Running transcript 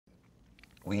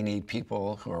We need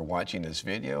people who are watching this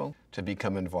video to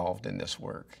become involved in this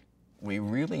work. We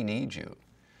really need you.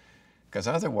 Because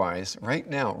otherwise, right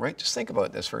now, just think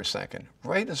about this for a second.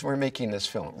 Right as we're making this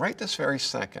film, right this very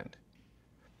second,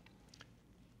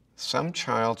 some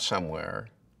child somewhere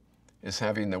is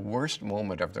having the worst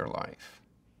moment of their life.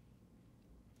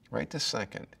 Right this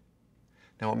second.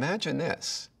 Now imagine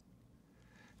this.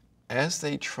 As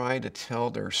they try to tell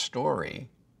their story,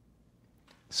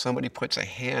 somebody puts a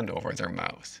hand over their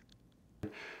mouth.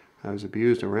 I was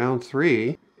abused around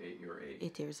 3.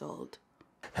 8 years old.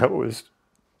 I was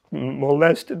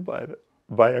molested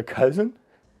by a cousin.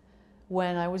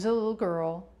 When I was a little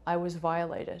girl, I was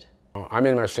violated. I'm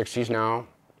in my 60s now,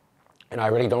 and I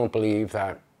really don't believe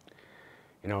that,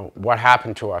 you know, what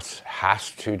happened to us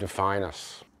has to define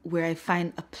us. Where I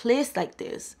find a place like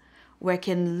this, where I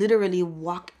can literally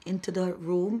walk into the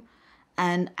room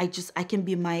and I can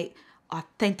be my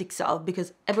authentic self,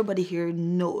 because everybody here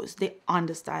knows, they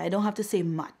understand. I don't have to say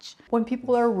much. When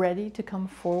people are ready to come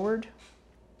forward,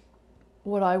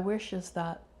 what I wish is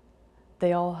that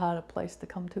they all had a place to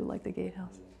come to, like the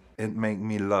Gatehouse. It made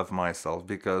me love myself,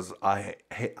 because I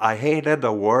hated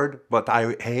the word, but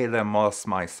I hated most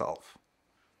myself.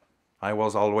 I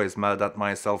was always mad at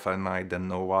myself and I didn't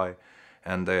know why.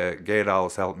 And the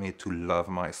Gatehouse helped me to love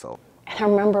myself. And I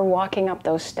remember walking up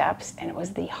those steps, and it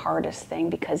was the hardest thing,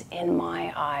 because in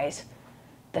my eyes,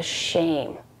 the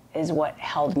shame is what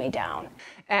held me down.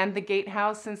 And the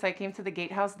Gatehouse, since I came to the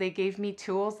Gatehouse, they gave me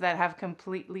tools that have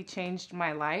completely changed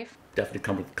my life.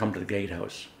 Definitely come to the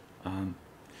Gatehouse. I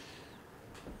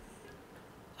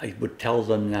would tell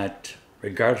them that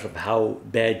regardless of how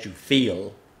bad you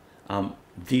feel,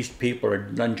 these people are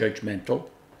non-judgmental.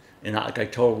 And like I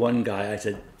told one guy, I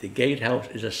said, the Gatehouse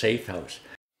is a safe house.